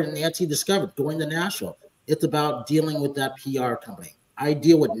Howard and Nancy discovered, going to Nashville, it's about dealing with that PR company. I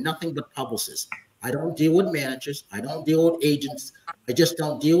deal with nothing but publicists. I don't deal with managers. I don't deal with agents. I just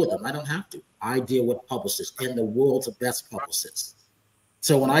don't deal with them. I don't have to. I deal with publicists and the world's best publicists.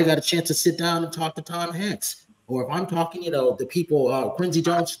 So when I got a chance to sit down and talk to Tom Hanks, or if I'm talking, the people, Quincy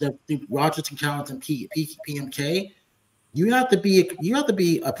Jones, the Rogers and Carrington PMK, you have to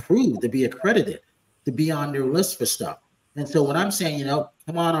be approved to be accredited to be on their list for stuff. And so when I'm saying,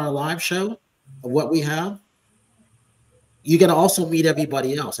 come on our live show of what we have, you're going to also meet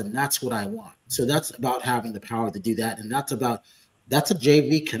everybody else. And that's what I want. So that's about having the power to do that. And that's a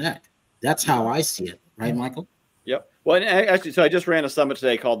JV Connect. That's how I see it. Right, Michael? Yep. Well, and actually, so I just ran a summit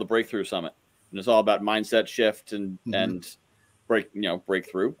today called the Breakthrough Summit. And it's all about mindset shift and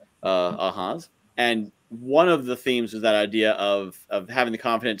breakthrough ahas. And one of the themes is that idea of having the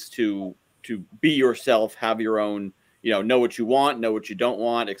confidence to be yourself, have your own know what you want, know what you don't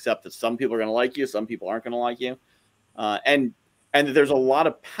want, accept that some people are going to like you, some people aren't going to like you. And there's a lot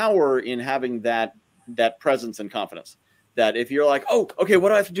of power in having that presence and confidence. That if you're like, oh, okay, what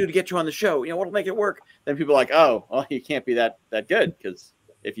do I have to do to get you on the show? What'll make it work? Then people are like, oh, well, you can't be that good, because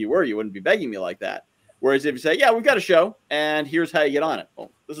if you were, you wouldn't be begging me like that. Whereas if you say, yeah, we've got a show and here's how you get on it. Well,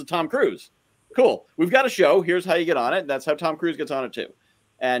 this is Tom Cruise. Cool. We've got a show. Here's how you get on it. That's how Tom Cruise gets on it too.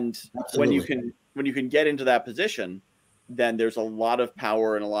 And Absolutely. when you can get into that position, then there's a lot of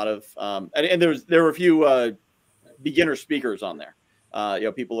power and a lot of and there were a few beginner speakers on there.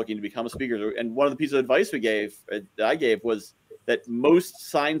 People looking to become speakers. And one of the pieces of advice that I gave was that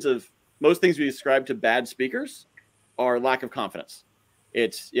most things we describe to bad speakers are lack of confidence.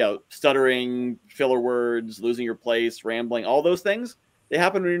 It's, stuttering, filler words, losing your place, rambling, all those things. They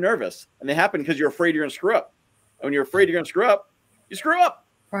happen when you're nervous, and they happen because you're afraid you're going to screw up. And when you're afraid you're going to screw up, you screw up.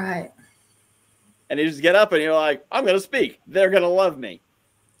 Right. And you just get up and you're like, I'm going to speak. They're going to love me.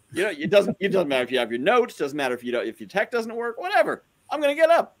 It doesn't matter if you have your notes. Doesn't matter if your tech doesn't work. Whatever. I'm going to get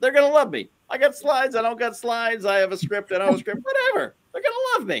up. They're going to love me. I got slides. I don't got slides. I have a script. I don't have a script. Whatever. They're going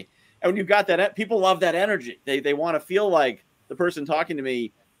to love me. And when you've got that, people love that energy. They want to feel like the person talking to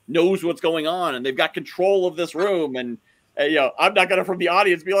me knows what's going on and they've got control of this room. And I'm not going to, from the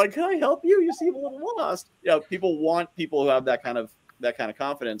audience, be like, can I help you? You seem a little lost. People want people who have that kind of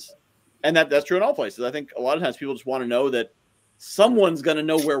confidence. And that's true in all places. I think a lot of times people just want to know that someone's going to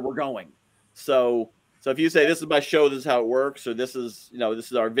know where we're going. So if you say, this is my show, this is how it works, or this is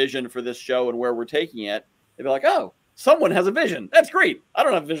our vision for this show and where we're taking it, they'd be like, oh, someone has a vision. That's great. I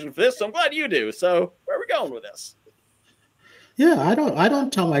don't have a vision for this, so I'm glad you do. So where are we going with this? Yeah, I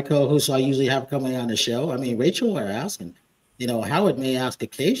don't tell my co-hosts I usually have coming on the show. I mean, Rachel are asking, Howard may ask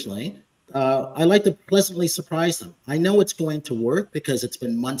occasionally. I like to pleasantly surprise them. I know it's going to work because it's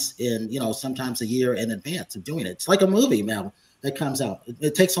been months sometimes a year in advance of doing it. It's like a movie now that comes out.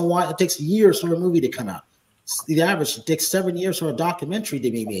 It takes a while. It takes years for a movie to come out. The average, it takes 7 years for a documentary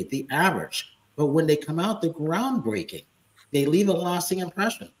to be made, the average. But when they come out, they're groundbreaking. They leave a lasting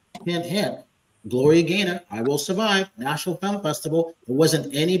impression. Hint, hint. Gloria Gaynor, I Will Survive, National Film Festival. It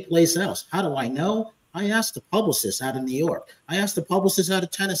wasn't any place else. How do I know? I asked the publicist out of New York. I asked the publicist out of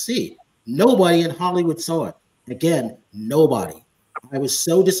Tennessee. Nobody in Hollywood saw it. Again, nobody. I was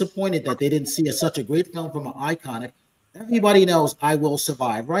so disappointed that they didn't see such a great film from an iconic. Everybody knows I Will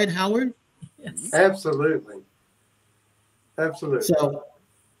Survive, right, Howard? Yes. Absolutely. Absolutely. So,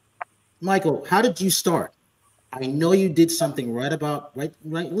 Michael, how did you start? I know you did something right a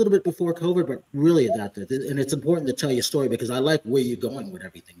little bit before COVID, but really and it's important to tell your story because I like where you're going with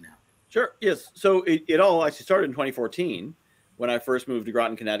everything now. Sure. Yes. So it all actually started in 2014 when I first moved to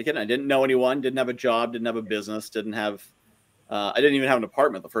Groton, Connecticut. I didn't know anyone, didn't have a job, didn't have a business, I didn't even have an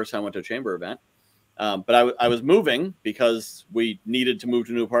apartment the first time I went to a chamber event. But I was moving because we needed to move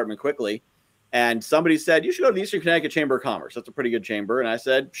to a new apartment quickly. And somebody said, you should go to the Eastern Connecticut Chamber of Commerce. That's a pretty good chamber. And I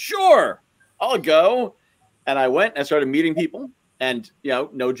said, sure, I'll go. And I went and I started meeting people and,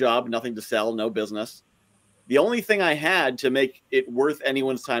 no job, nothing to sell, no business. The only thing I had to make it worth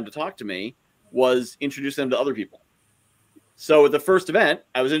anyone's time to talk to me was introduce them to other people. So at the first event,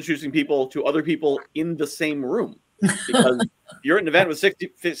 I was introducing people to other people in the same room because you're at an event with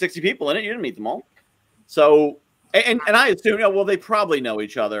 60 people in it. You didn't meet them all. So, and I assumed, well, they probably know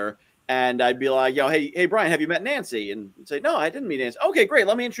each other. And I'd be like, hey, Brian, have you met Nancy? And he'd say, no, I didn't meet Nancy. Okay, great.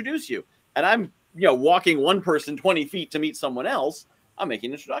 Let me introduce you. And I'm, walking one person 20 feet to meet someone else. I'm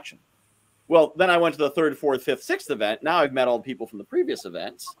making an introduction. Well, then I went to the third, fourth, fifth, sixth event. Now I've met all the people from the previous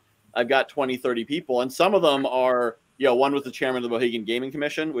events. I've got 20, 30 people. And some of them are, one was the chairman of the Mohegan Gaming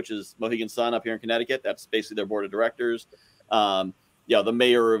Commission, which is Mohegan Sun up here in Connecticut. That's basically their board of directors. The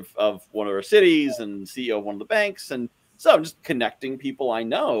mayor of one of our cities and CEO of one of the banks. And so I'm just connecting people I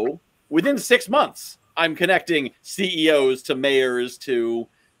know. Within 6 months, I'm connecting CEOs to mayors to,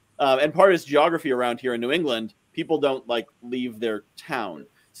 and part of its geography around here in New England, people don't leave their town.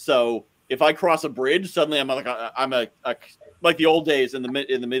 So if I cross a bridge, suddenly I'm like the old days in the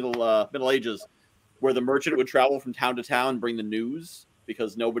Middle Ages, where the merchant would travel from town to town and bring the news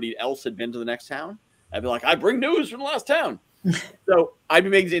because nobody else had been to the next town. I'd be like, I bring news from the last town. So I'd be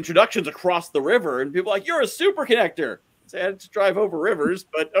making the introductions across the river, and people are like, you're a super connector. So I had to drive over rivers,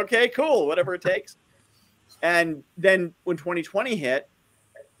 but okay, cool, whatever it takes. And then when 2020 hit,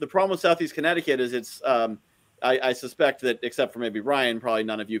 the problem with Southeast Connecticut is it's, I suspect that except for maybe Ryan, probably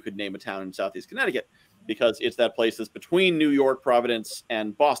none of you could name a town in Southeast Connecticut because it's that place that's between New York, Providence,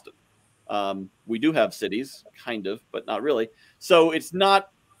 and Boston. We do have cities, kind of, but not really. So it's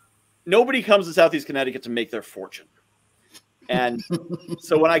not, nobody comes to Southeast Connecticut to make their fortune. And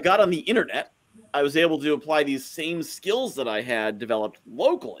so when I got on the internet, I was able to apply these same skills that I had developed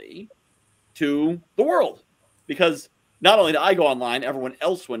locally to the world, because not only did I go online, everyone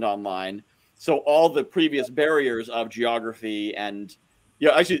else went online. So all the previous barriers of geography and,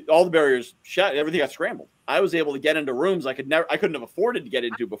 actually all the barriers, everything got scrambled. I was able to get into rooms I couldn't have afforded to get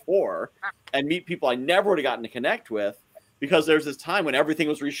into before, and meet people I never would have gotten to connect with, because there's this time when everything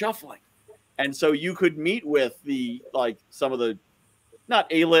was reshuffling. And so you could meet with some of the, not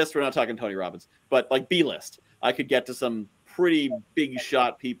A-list, we're not talking Tony Robbins, but like B-list. I could get to some pretty big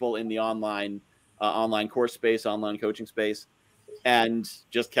shot people in the online course space, online coaching space, and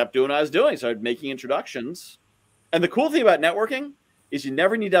just kept doing what I was doing. Started making introductions. And the cool thing about networking is you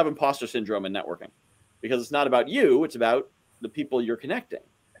never need to have imposter syndrome in networking, because it's not about you, it's about the people you're connecting.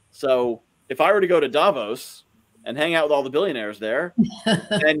 So if I were to go to Davos and hang out with all the billionaires there,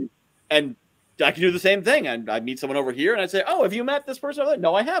 and I could do the same thing. I'd meet someone over here and I'd say, oh, have you met this person over there?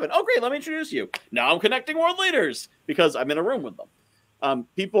 No, I haven't. Oh, great. Let me introduce you. Now I'm connecting world leaders because I'm in a room with them.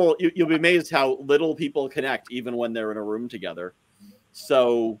 People, you'll be amazed how little people connect even when they're in a room together.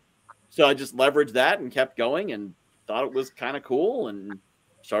 So I just leveraged that and kept going and thought it was kind of cool, and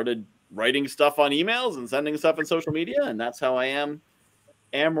started writing stuff on emails and sending stuff on social media. And that's how I am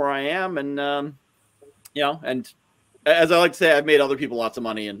where I am. And, and as I like to say, I've made other people lots of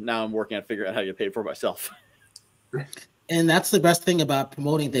money, and now I'm working on figuring out how to pay for myself. And that's the best thing about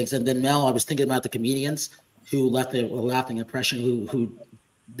promoting things. And then, Mel, I was thinking about the comedians who left a lasting impression, who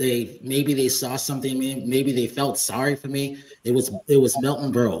they saw something in me, maybe they felt sorry for me. It was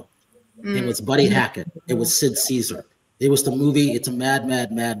Milton Berle. It was Buddy Hackett. It was Sid Caesar. It was the movie It's a Mad,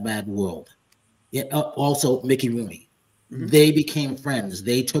 Mad, Mad, Mad World. Also Mickey Rooney. They became friends.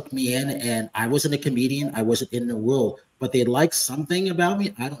 They took me in, and I wasn't a comedian. I wasn't in the world, but they liked something about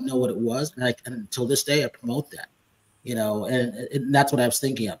me. I don't know what it was. And until this day, I promote that, and that's what I was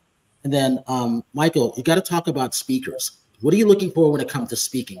thinking of. And then, Michael, you got to talk about speakers. What are you looking for when it comes to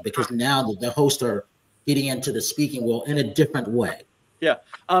speaking? Because now the hosts are getting into the speaking world in a different way. Yeah.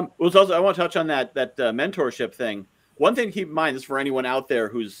 Well, it's also, I want to touch on that mentorship thing. One thing to keep in mind is for anyone out there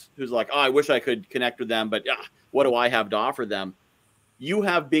who's like, oh, I wish I could connect with them, but what do I have to offer them? You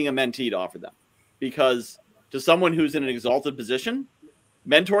have being a mentee to offer them, because to someone who's in an exalted position,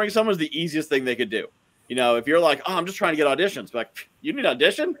 mentoring someone is the easiest thing they could do. If you're like, oh, I'm just trying to get auditions, but like, you need an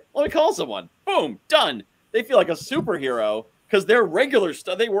audition? Let me call someone. Boom, done. They feel like a superhero because they're regular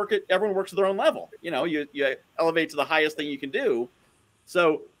stuff. Everyone works at their own level. You elevate to the highest thing you can do.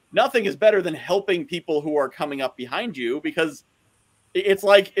 So nothing is better than helping people who are coming up behind you, because it's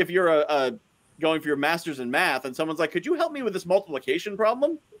like if you're going for your master's in math and someone's like, could you help me with this multiplication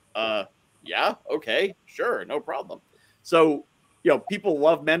problem? Yeah, okay, sure, no problem. So, people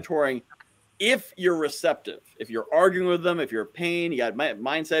love mentoring if you're receptive. If you're arguing with them, if you're a pain, you got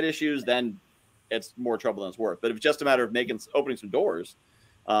mindset issues, then it's more trouble than it's worth. But if it's just a matter of opening some doors,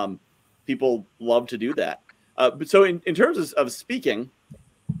 people love to do that. But so in terms of speaking,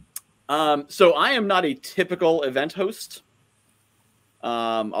 so I am not a typical event host,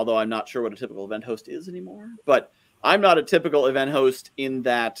 although I'm not sure what a typical event host is anymore. But I'm not a typical event host in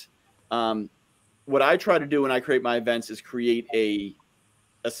that what I try to do when I create my events is create a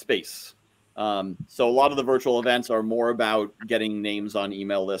space. So a lot of the virtual events are more about getting names on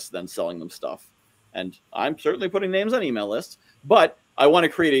email lists than selling them stuff. And I'm certainly putting names on email lists, but I want to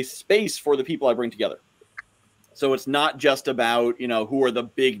create a space for the people I bring together. So it's not just about, who are the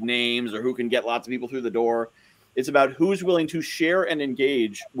big names or who can get lots of people through the door. It's about who's willing to share and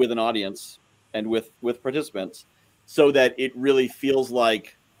engage with an audience and with participants, so that it really feels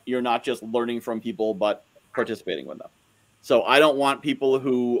like you're not just learning from people, but participating with them. So I don't want people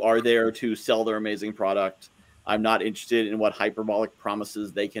who are there to sell their amazing product. I'm not interested in what hyperbolic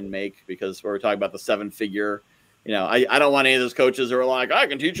promises they can make, because we're talking about the 7-figure. I don't want any of those coaches who are like, I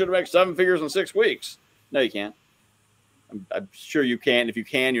can teach you to make 7 figures in 6 weeks. No, you can't. I'm sure you can. If you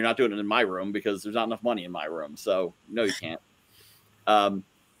can, you're not doing it in my room, because there's not enough money in my room. So no, you can't.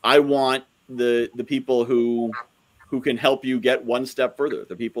 I want the people who can help you get one step further.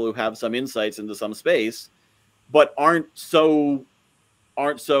 The people who have some insights into some space, but aren't so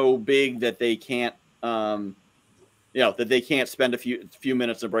big that they can't, that they can't spend a few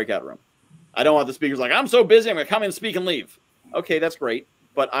minutes in a breakout room. I don't want the speakers like, I'm so busy, I'm going to come in, speak, and leave. Okay, that's great.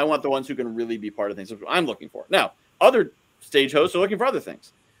 But I want the ones who can really be part of things. That's what I'm looking for. Now, other stage hosts are looking for other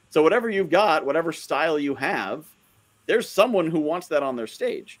things. So whatever you've got, whatever style you have, there's someone who wants that on their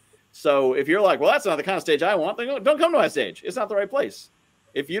stage. So if you're like, well, that's not the kind of stage I want, then don't come to my stage. It's not the right place.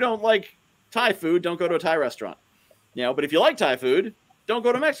 If you don't like Thai food, don't go to a Thai restaurant. But if you like Thai food, don't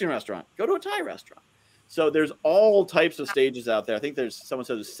go to a Mexican restaurant. Go to a Thai restaurant. So there's all types of stages out there. I think someone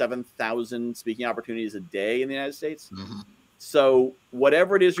said there's 7,000 speaking opportunities a day in the United States. Mm-hmm. So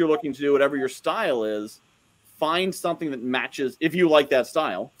whatever it is you're looking to do, whatever your style is, find something that matches. If you like that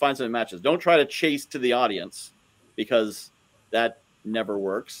style, find something that matches. Don't try to chase to the audience, because that never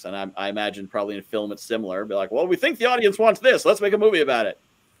works. And I imagine probably in film it's similar. Be like, well, we think the audience wants this. Let's make a movie about it.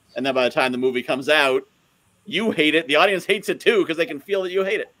 And then by the time the movie comes out, you hate it. The audience hates it too, because they can feel that you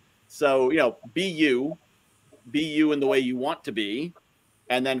hate it. So, be you in the way you want to be,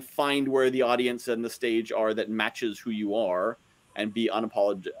 and then find where the audience and the stage are that matches who you are, and be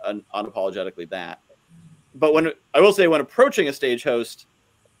unapologetically that. But when approaching a stage host,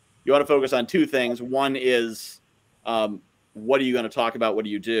 you want to focus on two things. One is, what are you going to talk about? What do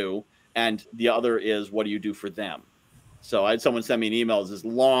you do? And the other is, what do you do for them? So I had someone send me an email, this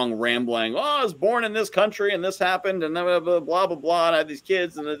long rambling, I was born in this country and this happened and blah, blah, blah, blah, blah, and I had these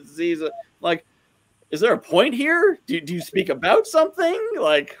kids and the disease. Like, is there a point here? Do you speak about something?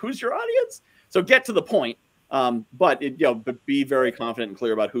 Like, who's your audience? So get to the point, but be very confident and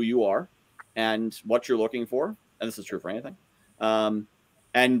clear about who you are and what you're looking for. And this is true for anything. And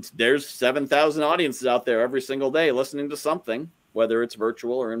there's 7,000 audiences out there every single day listening to something, whether it's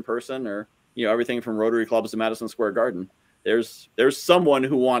virtual or in person, or everything from Rotary clubs to Madison Square Garden. There's someone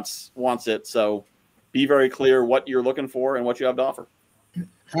who wants it. So be very clear what you're looking for and what you have to offer.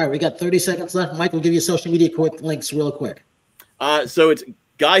 All right, we got 30 seconds left. Mike will give you social media links real quick. So it's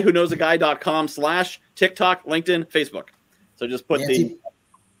guywhoknowsaguy.com/TikTok, LinkedIn, Facebook. So just put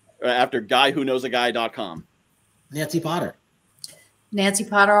after guywhoknowsaguy.com. Nancy Potter.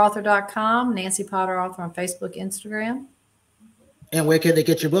 NancyPotterAuthor.com, Nancy Potter Author on Facebook, Instagram. And where can they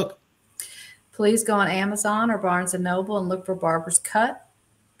get your book? Please go on Amazon or Barnes & Noble and look for Barbara's Cut,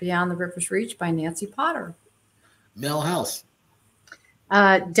 Beyond the River's Reach by Nancy Potter. Mel House.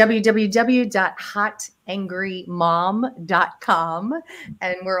 www.hotangrymom.com.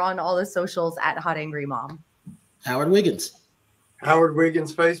 And we're on all the socials at Hot Angry Mom. Howard Wiggins. Howard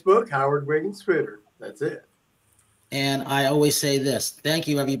Wiggins Facebook, Howard Wiggins Twitter. That's it. And I always say this. Thank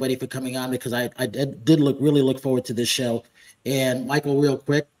you, everybody, for coming on, because I did really look forward to this show. And Michael, real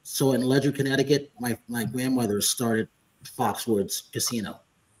quick. So in Ledger, Connecticut, my grandmother started Foxwoods Casino.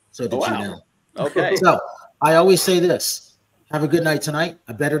 So did you know? Okay. So I always say this. Have a good night tonight.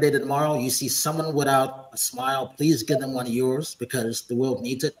 A better day than tomorrow. You see someone without a smile, please give them one of yours, because the world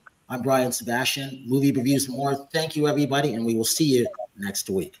needs it. I'm Brian Sebastian. Movie reviews more. Thank you, everybody. And we will see you next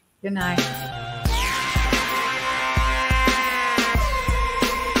week. Good night.